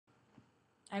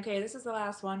Okay, this is the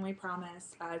last one, we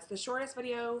promise. It's the shortest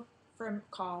video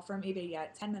call from eBay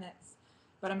yet, 10 minutes.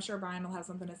 But I'm sure Brian will have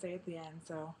something to say at the end,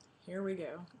 so here we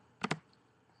go.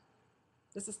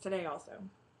 This is today also.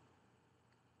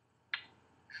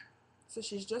 So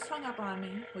she's just hung up on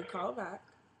me. We call back.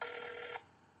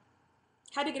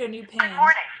 Had to get a new pin. Good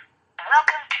morning.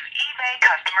 Welcome to eBay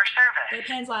customer service. Their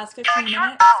pins last 15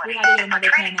 minutes. We had to get another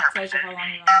pin that tells you how long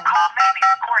you're on. Your call may be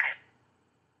recorded.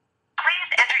 Please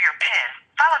enter your PIN,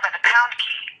 followed by the pound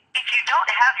key. If you don't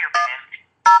have your PIN,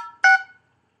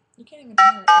 you can't even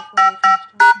hear it before they finish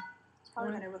talking. It's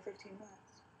probably been over 15 minutes.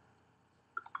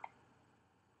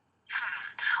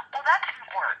 Well, that didn't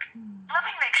work. Let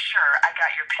me make sure I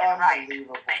got your PIN right. The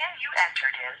PIN you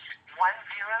entered is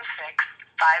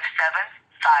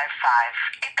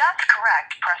 1065755. If that's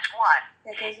correct, press 1.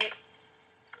 Yeah, goes it.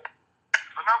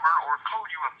 The number or code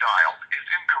you have dialed is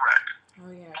incorrect.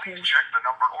 Oh yeah, Please check the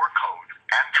number or code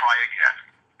and try again.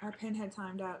 our pin had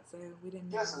timed out, so we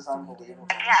didn't know. This is unbelievable.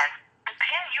 Again, the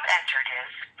PIN you entered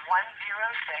is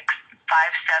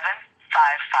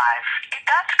 1065755. If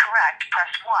that's correct,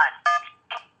 press 1.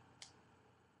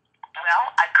 Well,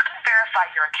 I couldn't verify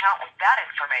your account with that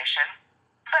information,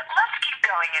 but let's keep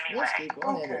going anyway. Let's keep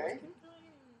going Okay. anyway.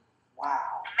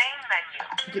 Wow. Main menu.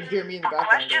 You can hear me in the For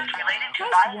background questions going, related to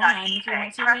Press buying 1 on if you eBay,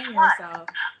 want to press name 1. yourself.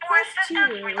 For Press 2 assistance if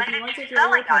you related want to to throw your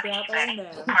selling on puppy out the eBay,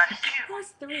 window. press 2. Press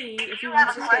 3 if If you you want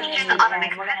have to a stay question in on an the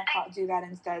We're gonna do that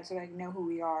instead so they know who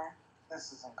we are.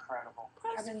 This is incredible.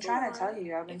 Press I've been trying to 4 tell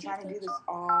you. I've been if you trying to do touch- this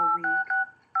all week.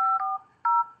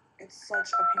 It's such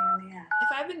a pain in the ass. If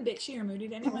I've been bitchy or moody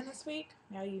to anyone this week,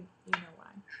 now you know why.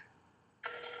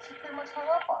 She pretty much hung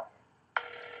up on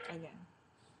Again.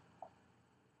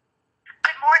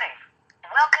 Good morning.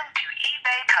 Welcome to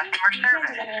eBay customer You can't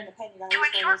service. just enter in the pin. You gotta To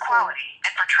wait for ensure it to say. quality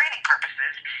and for training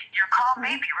purposes, your call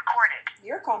may be recorded.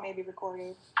 Your call may be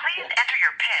recorded. Please enter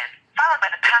your PIN, followed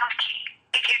by the pound key.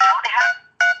 If you don't have...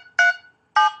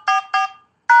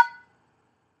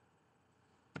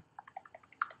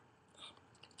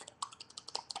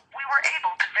 We were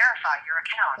able to verify your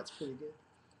account. That's pretty good.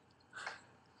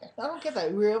 I don't get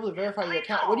that. We were able to verify your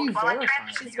account. What are you verifying?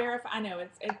 She's verified. I know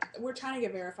we're trying to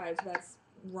get verified, so that's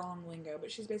wrong lingo.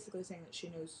 But she's basically saying that she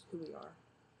knows who we are.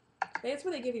 That's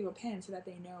where they give you a pin so that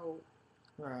they know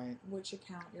Right. which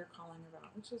account you're calling about,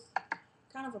 which is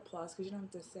kind of a plus because you don't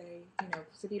have to say,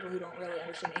 to people who don't really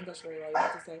understand English very well, you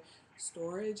have to say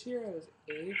StorageHeroes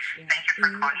H. Thank you for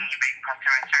calling eBay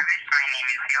customer service. My name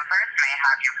is Gilbert. May I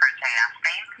have your first and last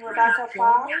name? Rebecca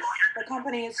Fox. The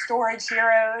company is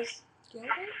StorageHeroes. Gilbert?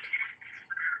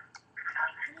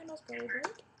 My name is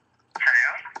Gilbert. Hello?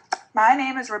 My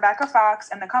name is Rebecca Fox,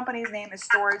 and the company's name is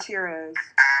StorageHeroes.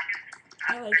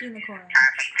 I like unicorn. Okay,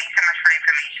 thanks so much for the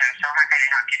information. So how can I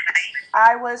help you today?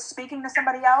 I was speaking to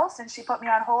somebody else, and she put me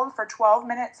on hold for 12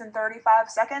 minutes and 35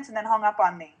 seconds and then hung up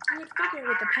on me. You would figure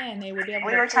with the pin they would be able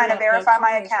We to were trying to pull up verify the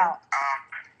my commercial. account.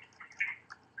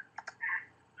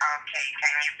 Okay,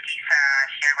 can you please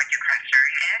share what your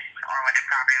concern is or what the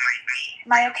problem might be?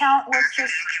 My account was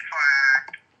just... Looking for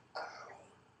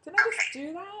Didn't I just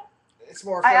do that? It's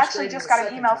more I actually frustrating just the got an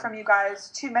second email time. from you guys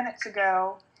 2 minutes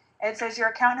ago. It says your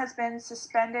account has been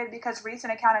suspended because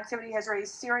recent account activity has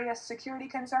raised serious security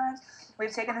concerns.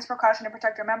 We've taken this precaution to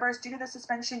protect our members. Due to the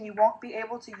suspension, you won't be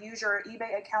able to use your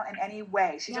eBay account in any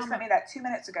way. She just sent me that 2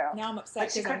 minutes ago. Now I'm upset.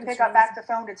 But she 'cause couldn't I'm pick up back the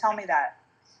phone to tell me that.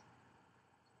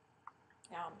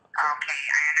 Now I'm upset. Okay,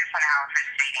 I understand how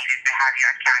frustrating it is to have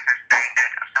your account suspended.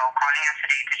 So calling us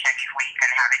today to check if we can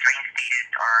have it reinstated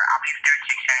or uplift the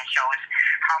restriction shows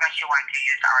how much you want to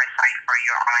use our site for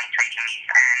your online trading needs,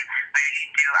 and we really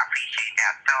do appreciate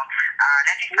that. So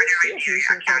let me further she review your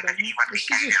appreciates account that, and see what we She's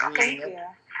can just do. reading Thank it.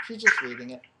 you. She's just reading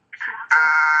it.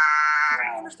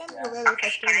 I understand you're really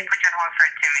Okay, can I frustrated. put you on hold for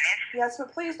 2 minutes? Yes,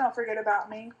 but please don't forget about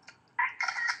me.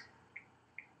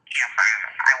 Yes,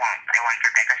 I won't,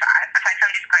 Rebecca. So aside from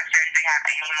these concerns, do you have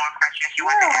any more questions you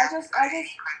want to ask?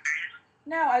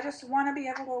 I just want to be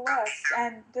able to list.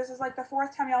 And this is like the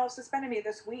 4th time y'all have suspended me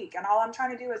this week. And all I'm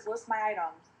trying to do is list my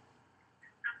items.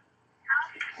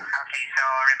 Okay, so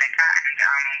Rebecca,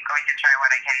 I'm going to try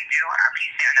what I can do.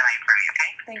 Please stay on the line for me,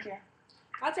 okay? Thank you.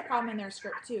 That's a problem in their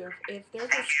script too. If there's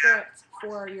a script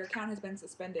for your account has been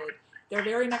suspended, their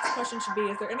very next question should be,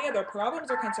 is there any other problems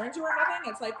or concerns you are having?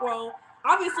 It's like, well,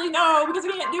 obviously no, because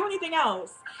we can't do anything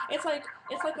else. It's like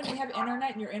when you have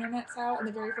internet and your internet's out and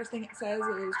the very first thing it says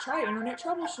is try internet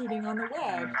troubleshooting on the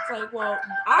web. It's like, well,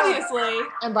 obviously.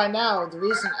 And by now, the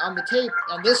reason on the tape,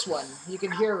 on this one, you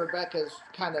can hear Rebecca's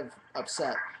kind of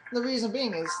upset. The reason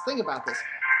being is, think about this.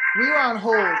 We were on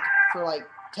hold for like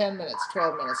 10 minutes,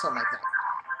 12 minutes, something like that.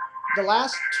 the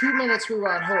last 2 minutes we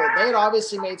were on hold, they had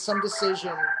obviously made some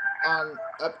decision on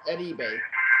at eBay,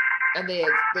 and they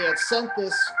had sent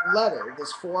this letter,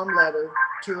 this form letter,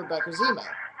 to Rebecca's email.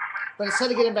 But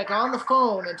instead of getting back on the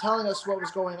phone and telling us what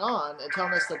was going on and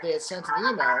telling us that they had sent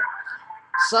an email,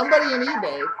 somebody in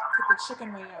eBay Took the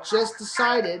chicken way out. just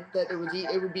decided that it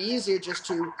would be easier just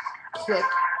to click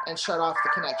and shut off the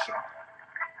connection.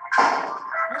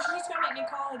 Or she's just gonna make me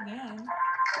call again.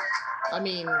 I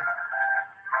mean,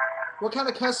 what kind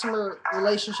of customer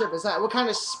relationship is that? What kind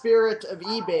of spirit of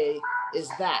eBay is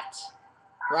that?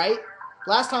 Right?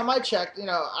 Last time I checked, you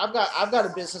know, I've got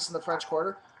a business in the French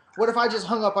Quarter. What if I just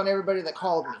hung up on everybody that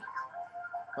called me?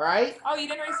 Right? Oh, you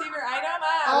didn't receive your item?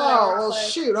 Oh, well,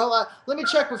 shoot. Hold on. Let me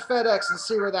check with FedEx and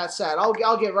see where that's at.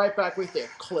 I'll get right back with you.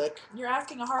 Click. You're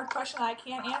asking a hard question that I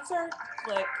can't answer?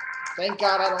 Click. Thank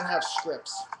God I don't have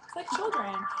scripts. It's like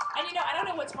children. And you know, I don't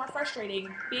know what's more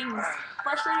frustrating, being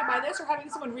frustrated by this or having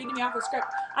someone reading me off a script.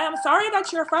 I am sorry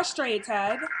that you're frustrated,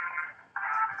 Ted.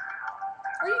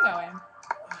 Where are you going?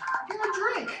 Get a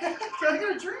drink. Can I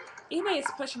get a drink? eBay is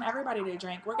pushing everybody to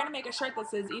drink. We're going to make a shirt that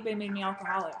says eBay made me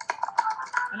alcoholic.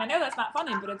 And I know that's not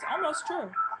funny, but it's almost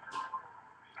true.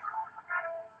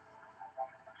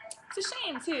 It's a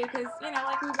shame, too, because, you know,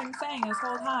 like we've been saying this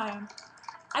whole time,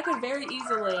 I could very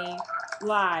easily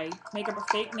lie, make up a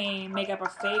fake name, make up a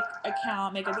fake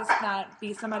account, make up this, that,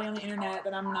 be somebody on the internet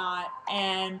that I'm not,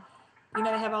 and, you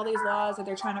know, they have all these laws that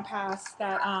they're trying to pass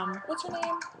that, what's her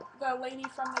name? The lady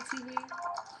from the TV?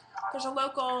 There's a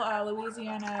local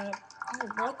Louisiana, oh,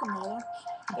 welcome, Lola.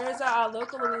 There's a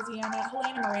local Louisiana,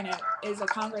 Helena Moreno is a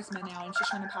congressman now, and she's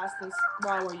trying to pass this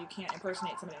law where you can't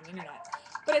impersonate somebody on the internet.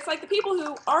 But it's like the people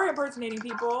who are impersonating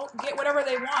people get whatever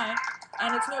they want,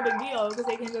 and it's no big deal because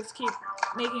they can just keep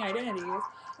making identities. And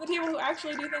the people who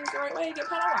actually do things the right way get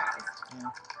penalized.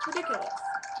 Yeah. It's ridiculous.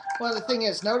 Well, the thing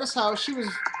is, notice how she was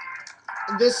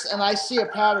this, and I see a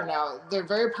pattern now. They're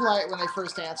very polite when they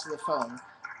first answer the phone.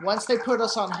 Once they put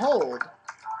us on hold,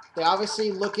 they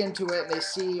obviously look into it and they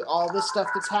see all this stuff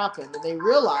that's happened, and they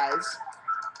realize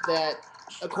that,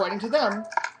 according to them,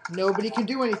 nobody can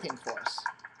do anything for us.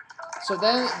 So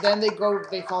then they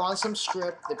fall on some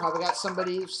script. They probably got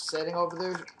somebody sitting over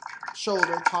their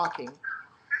shoulder talking.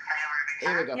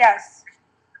 Here we go. Yes.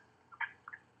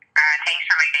 Thanks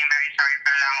for waiting. Very sorry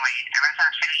for the long wait. I was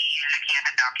actually looking at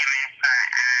the documents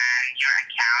and your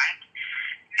account,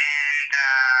 and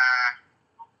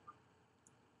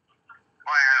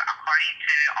well, according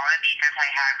to all the details I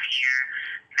have here,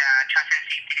 the Trust and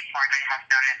Safety Department has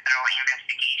done a thorough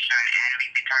investigation, and we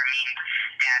determined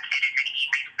that it is in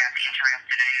eBay's best interest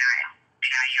to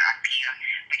deny your appeal,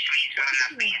 which means we will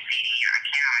not be reinstating your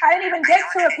account. I didn't even get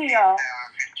to appeal.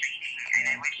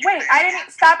 Wait, I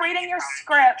didn't stop reading your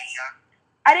scripts.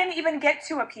 I didn't even get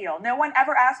to appeal. No one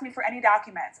ever asked me for any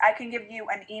documents. I can give you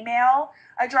an email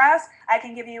address. I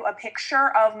can give you a picture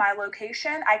of my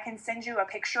location. I can send you a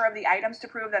picture of the items to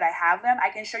prove that I have them. I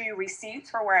can show you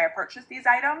receipts for where I purchased these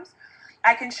items.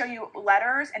 I can show you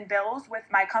letters and bills with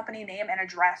my company name and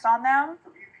address on them.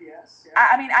 UPS, yeah.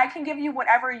 I mean, I can give you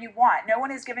whatever you want. No one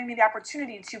is giving me the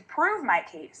opportunity to prove my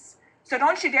case. So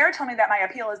don't you dare tell me that my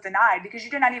appeal is denied, because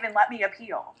you did not even let me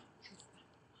appeal.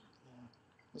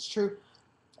 It's true.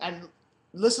 And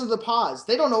listen to the pause.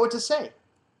 They don't know what to say.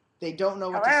 They don't know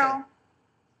what to say. Hello? Hello,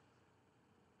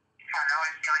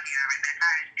 I'm still here, Rebecca.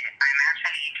 I'm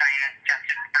actually trying to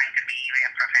be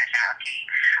a professional, okay?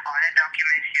 All the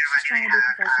documents here She's that you trying to be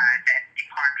have, professional. the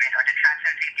department or the Trust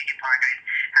and Safety Department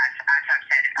has, as I've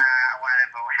said a while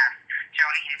ago, has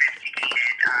thoroughly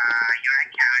investigated your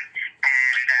account,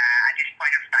 and at this point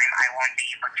of time, I won't be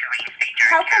able to reinstate your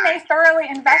How account. can they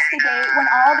thoroughly investigate when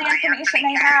all the information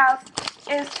they have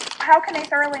is, how can they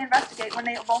thoroughly investigate when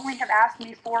they only have asked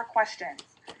me 4 questions?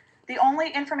 The only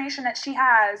information that she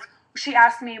has, she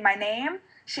asked me my name,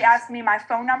 she asked me my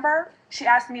phone number, she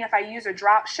asked me if I use a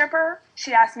drop shipper,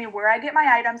 she asked me where I get my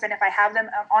items and if I have them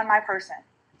on my person.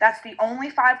 That's the only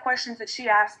 5 questions that she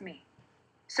asked me.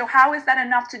 So how is that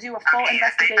enough to do a full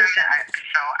investigation?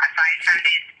 So aside from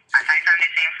this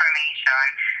information,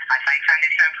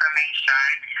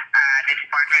 the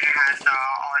department has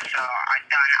also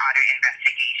done other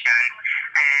investigations,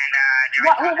 and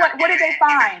What did they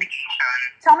find?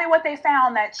 Tell me what they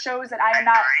found that shows that I am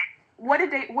not. What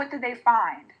did they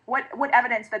find? What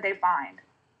evidence did they find?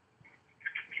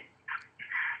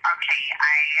 Okay,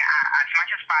 as much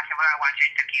as possible, I want you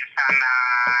to give some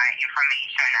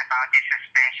information about the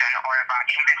suspension or about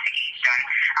the investigation.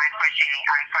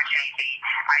 Unfortunately,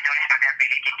 I don't have the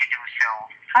ability to do so.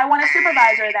 I want a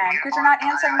supervisor then, because you're not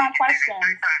answering my questions.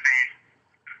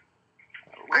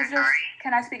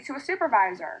 Can I speak to a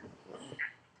supervisor?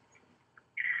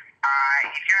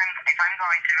 If I'm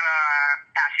going to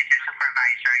pass you to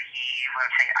supervisor, he would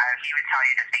tell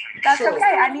you the same thing. That's Sure.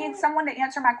 okay. I need someone to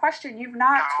answer my question. You've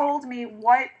not told me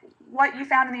what you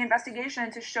found in the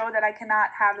investigation to show that I cannot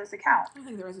have this account. I don't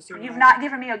think there was a supervisor. You've not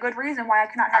given me a good reason why I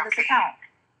cannot have this account.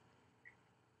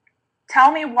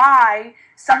 Tell me why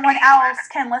someone else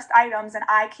can list items and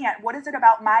I can't. What is it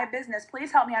about my business?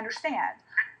 Please help me understand.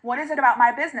 What is it about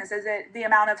my business? Is it the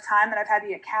amount of time that I've had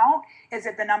the account? Is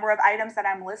it the number of items that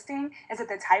I'm listing? Is it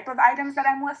the type of items that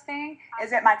I'm listing?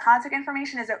 Is it my contact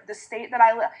information? Is it the state that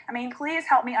I live? I mean, please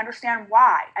help me understand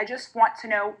why. I just want to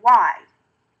know why.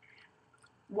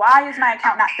 Why is my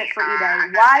account not fit for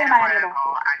eBay? Why am I unable?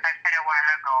 As I said a while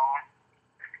ago,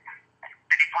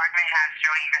 the department has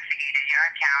really investigated your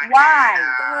account. Why?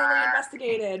 Thoroughly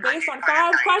investigated based on 5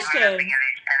 questions.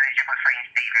 Eligible for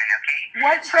reinstatement, okay?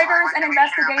 What triggers an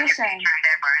investigation?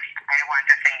 I want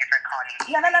to thank you for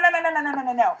calling.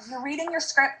 No. You're reading your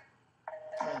script.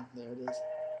 Oh, there it is.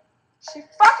 She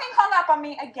fucking hung up on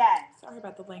me again. Sorry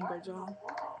about the language, y'all.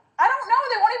 I don't know.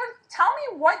 They won't even tell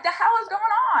me what the hell is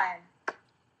going on.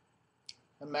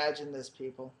 Imagine this,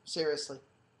 people. Seriously.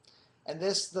 And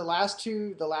the last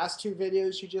two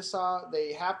videos you just saw,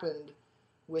 they happened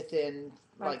within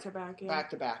Back to back, yeah. back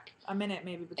to back. A minute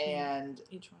maybe between And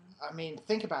each one. I mean,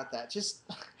 think about that. Just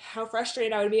How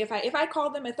frustrated I would be if I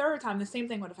called them a 3rd time, the same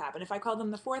thing would have happened. If I called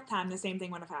them the 4th time, the same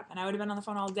thing would have happened. I would have been on the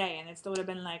phone all day, and it still would have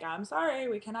been like, I'm sorry,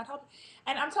 we cannot help.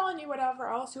 And I'm telling you,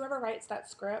 whoever writes that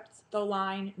script, the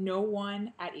line, no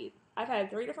one at eBay. I've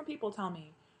had 3 different people tell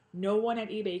me, no one at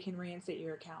eBay can reinstate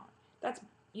your account. That's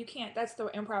the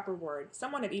improper word.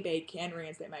 Someone at eBay can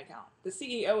reinstate my account. The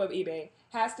CEO of eBay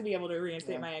has to be able to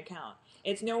reinstate my account.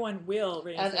 It's no one will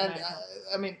reinstate my account.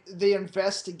 I mean, the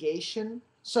investigation.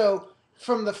 So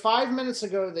from the 5 minutes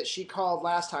ago that she called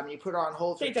last time, you put her on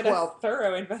hold for They did 12. a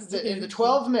thorough investigation. In the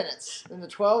 12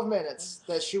 minutes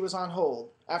that she was on hold,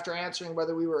 after answering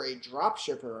whether we were a drop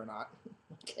shipper or not,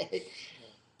 okay,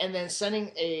 and then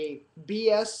sending a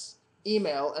BS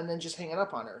email and then just hanging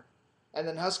up on her, and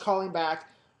then us calling back,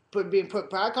 being put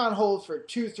back on hold for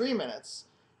 2-3 minutes,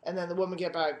 and then the woman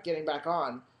getting back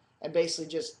on, and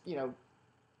basically just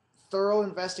thorough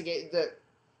investigate the.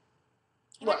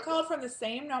 And I called from the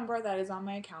same number that is on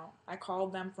my account. I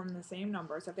called them from the same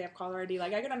number. So if they have caller ID,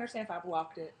 like I could understand if I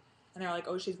blocked it, and they're like,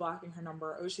 "Oh, she's blocking her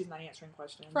number. Oh, she's not answering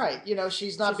questions." Right.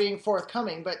 She's not being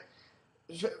forthcoming. But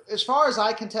as far as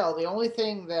I can tell, the only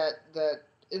thing that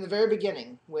in the very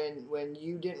beginning, when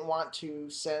you didn't want to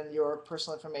send your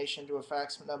personal information to a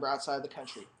fax number outside the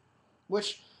country,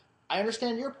 which I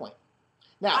understand your point.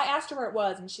 Now, I asked her where it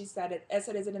was, and she said it. I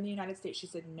said, "Is it in the United States?" She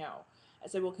said, "No." I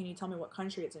said, "Well, can you tell me what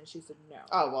country it's in?" She said, "No."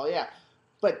 Oh well, yeah,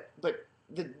 but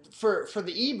for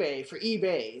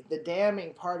eBay, the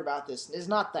damning part about this is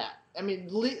not that. I mean,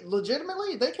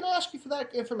 legitimately, they can ask you for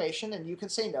that information, and you can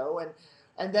say no,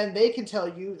 and then they can tell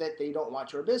you that they don't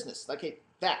want your business. Like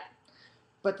that.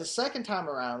 But the second time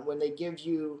around, when they give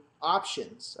you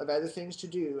options of other things to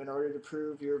do in order to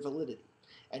prove your validity,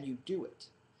 and you do it,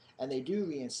 and they do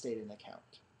reinstate an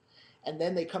account, and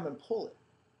then they come and pull it.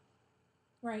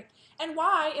 Right. And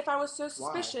why, if I was so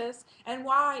suspicious, and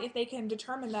why, if they can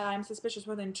determine that I'm suspicious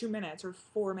within 2 minutes or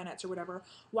 4 minutes or whatever,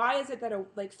 why is it that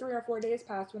 3 or 4 days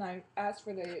passed when I asked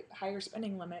for the higher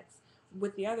spending limits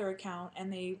with the other account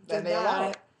and they did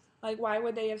that? Like, why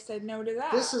would they have said no to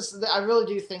that? I really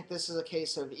do think this is a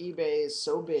case of eBay is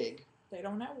so big. They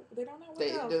don't know what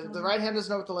the right hand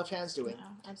doesn't know what the left hand's doing.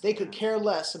 No, they could care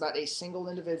less about a single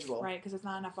individual. Right, because it's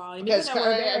not enough volume. Because, Even though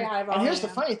we're very high volume. And here's the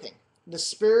funny thing: the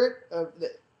spirit of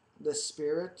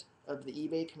the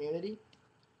eBay community.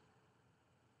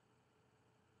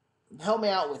 Help me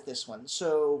out with this one.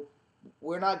 So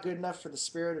we're not good enough for the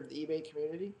spirit of the eBay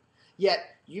community.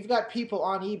 Yet you've got people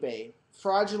on eBay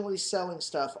fraudulently selling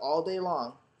stuff all day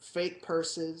long. Fake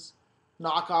purses,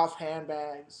 knockoff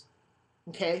handbags,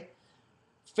 okay?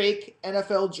 Fake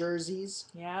NFL jerseys.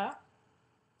 Yeah.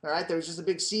 All right, there was just a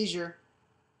big seizure.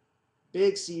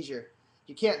 Big seizure.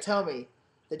 You can't tell me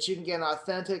that you can get an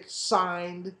authentic,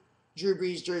 signed Drew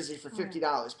Brees jersey for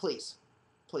 $50. Please.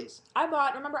 Please. I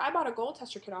bought a gold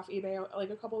tester kit off eBay like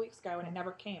a couple weeks ago and it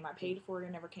never came. I paid for it and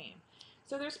it never came.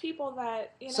 So there's people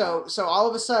that, So all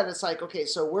of a sudden it's like, okay,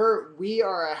 so we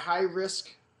are a high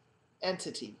risk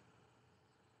entity.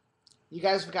 You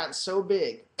guys have gotten so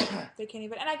big. They can't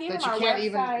even, and I gave them our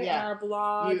website and our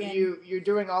blog. You're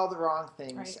doing all the wrong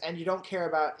things, right. and you don't care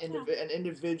about an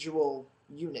individual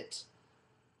unit.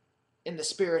 in the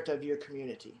spirit of your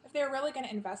community. If they're really going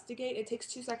to investigate, it takes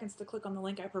 2 seconds to click on the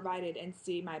link I provided and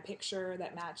see my picture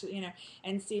that matches,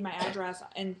 and see my address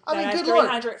and I that mean, has good Lord.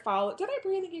 300 followers. Did I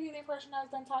breathe and give you the impression I was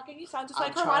done talking? You sound just I'm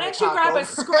like her. Why trying don't to you talk grab a over.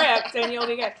 script and you'll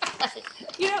be good?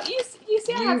 You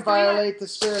see, I You have violate the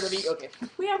spirit of okay.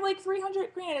 we have like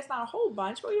 300. Granted, it's not a whole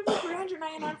bunch, but we have like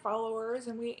 399 followers,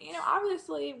 and we,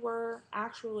 obviously we're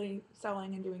actually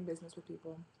selling and doing business with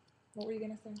people. What were you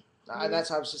gonna say?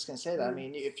 That's I was just gonna say that. I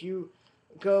mean, if you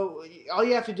go, all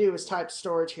you have to do is type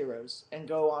StorageHeroes and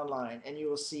go online, and you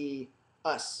will see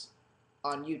us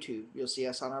on YouTube. You'll see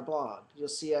us on our blog. You'll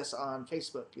see us on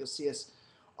Facebook. You'll see us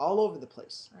all over the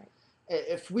place. Right.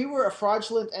 If we were a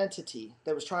fraudulent entity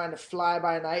that was trying to fly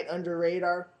by night under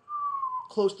radar,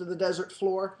 close to the desert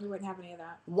floor, We wouldn't have any of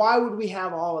that. why would we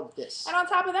have all of this? And on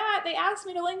top of that, they asked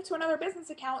me to link to another business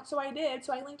account, so I did.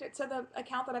 So I linked it to the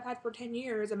account that I've had for 10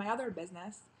 years in my other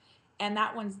business, and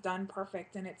that one's done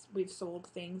perfect. And we've sold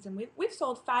things, and we've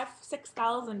sold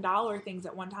 $5,000-$6,000 things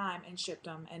at one time and shipped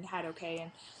them and had okay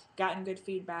and gotten good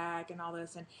feedback and all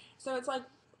this. And so it's like,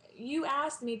 you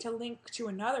asked me to link to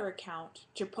another account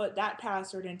to put that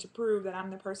password in to prove that I'm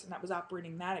the person that was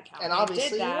operating that account. And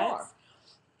obviously I did that. you are.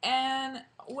 And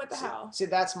what the hell? See,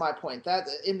 that's my point. That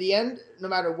in the end, no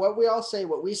matter what we all say,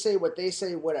 what we say, what they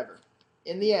say, whatever,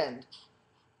 in the end,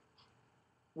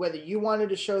 whether you wanted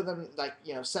to show them, like,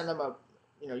 send them a,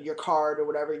 your card or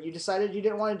whatever, you decided you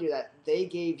didn't want to do that. They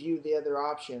gave you the other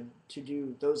option to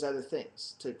do those other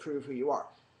things to prove who you are.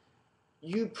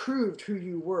 You proved who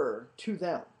you were to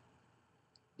them.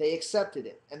 They accepted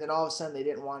it, and then all of a sudden they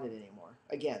didn't want it anymore.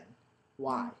 Again,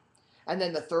 why? And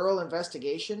then the thorough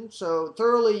investigation. So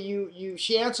thoroughly,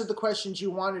 she answered the questions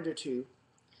you wanted her to,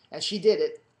 and she did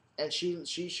it, and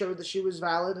she showed that she was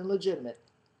valid and legitimate.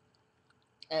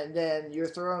 And then your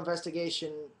thorough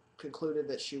investigation concluded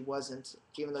that she wasn't,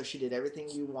 even though she did everything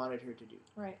you wanted her to do.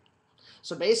 Right.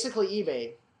 So basically,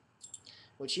 eBay,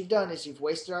 what you've done is you've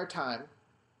wasted our time,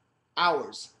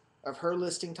 hours of her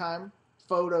listing time,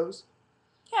 photos.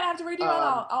 Yeah, I have to redo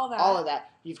all that. All of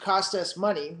that. You've cost us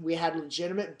money. We had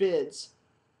legitimate bids,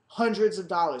 hundreds of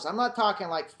dollars. I'm not talking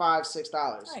like $5,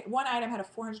 $6. Right. One item had a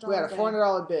 $400 We had a bid.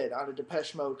 $400 bid on a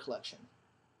Depeche Mode collection.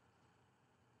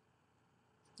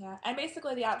 Yeah, and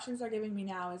basically the options they're giving me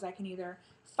now is I can either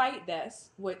fight this,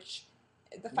 which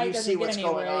the fight doesn't get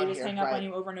anywhere. They just hang up on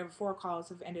you over and over. 4 calls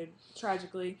have ended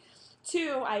tragically.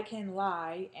 2, I can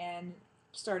lie and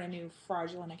start a new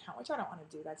fraudulent account, which I don't want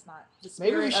to do. That's not the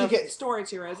spirit Maybe we should of get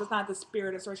StorageHeroes. It's not the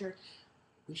spirit of StorageHeroes.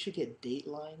 We should get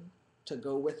Dateline to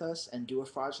go with us and do a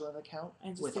fraudulent account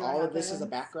And just with see what all of this as a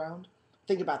happens. background.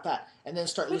 Think about that, and then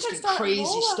start We could listing start crazy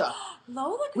Lola. stuff.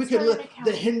 Lola could We could start an list account.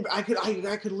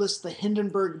 I could list the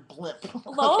Hindenburg blimp.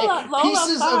 Lola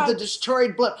Pieces Fox. of the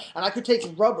destroyed blimp, and I could take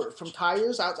rubber from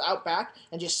tires out back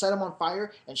and just set them on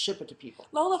fire and ship it to people.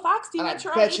 Lola Fox, do you And want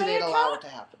your I own bet you eBay they'd account? allow it to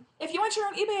happen. If you want your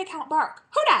own eBay account, bark.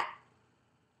 Who dat?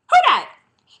 Who dat?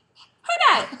 Who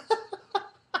dat? Who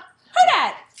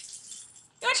dat?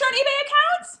 You want your own eBay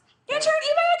accounts? You want your own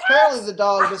eBay accounts? Apparently the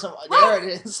dog doesn't. There it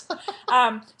is.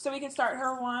 So we could start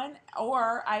her one,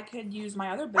 or I could use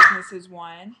my other business's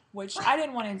one, which I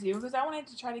didn't want to do because I wanted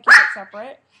to try to keep it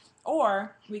separate.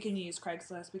 Or we can use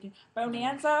Craigslist. We can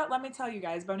Bonanza. Let me tell you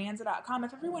guys, Bonanza.com.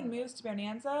 If everyone moves to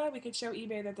Bonanza, we could show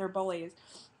eBay that they're bullies.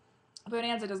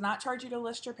 Bonanza does not charge you to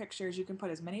list your pictures. You can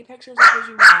put as many pictures up as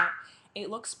you want. It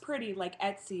looks pretty like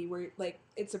Etsy, where like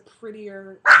it's a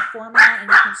prettier format, and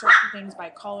you can search for things by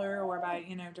color or by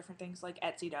different things like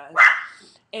Etsy does.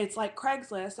 It's like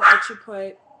Craigslist that lets you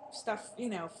put stuff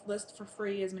list for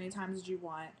free as many times as you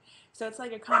want. So it's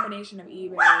like a combination of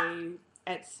eBay,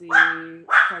 Etsy,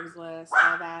 Craigslist,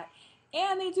 all that,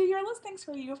 and they do your listings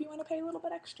for you if you want to pay a little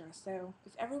bit extra. So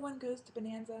if everyone goes to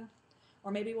Bonanza,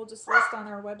 or maybe we'll just list on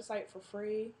our website for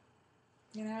free.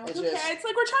 Who cares? It's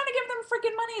like we're trying to give them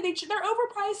freaking money. They're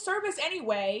overpriced service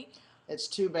anyway. It's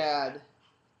too bad.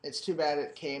 It's too bad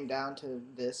it came down to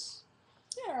this.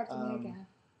 Yeah, up to me again.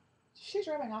 She's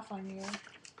rubbing off on you.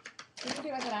 You can do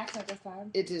it with an accent this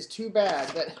time. It is too bad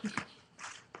that.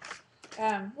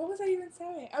 What was I even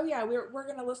saying? Oh yeah, we're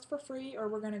gonna list for free, or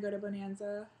we're gonna go to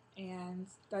Bonanza, and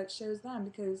that shows them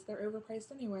because they're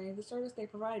overpriced anyway. The service they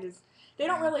provide is they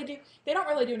don't really do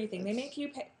anything. They make you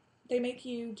pay. They make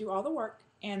you do all the work,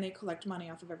 and they collect money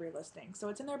off of every listing. So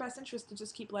it's in their best interest to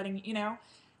just keep letting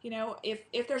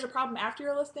if there's a problem after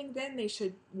your listing, then they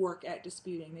should work at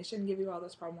disputing. They shouldn't give you all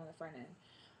this problem on the front end.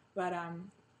 But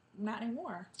not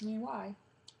anymore. I mean, why?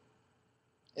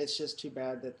 It's just too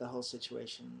bad that the whole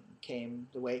situation came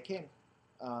the way it came.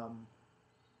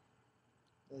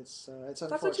 It's unfortunate.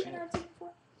 That's what you're interrupting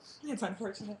for? It's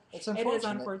unfortunate. It's It unfortunate. is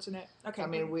unfortunate. Okay. I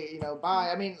mean,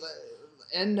 I mean,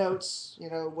 end notes.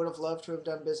 Would have loved to have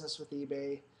done business with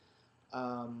eBay.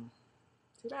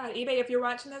 Too bad. eBay, if you're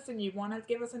watching this and you want to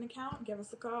give us an account, give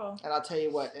us a call. And I'll tell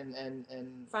you what, and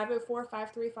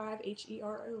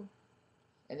 504-535-HERO.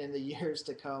 And in the years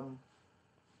to come,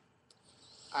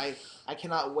 I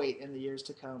cannot wait in the years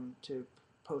to come to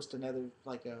post another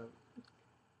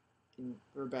and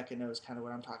Rebecca knows kind of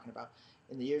what I'm talking about.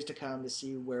 In the years to come, to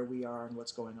see where we are and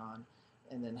what's going on,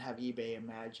 and then have eBay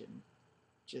imagine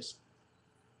just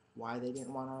why they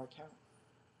didn't want our account.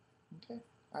 Okay.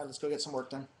 All right, let's go get some work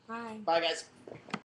done. Bye. Bye, guys.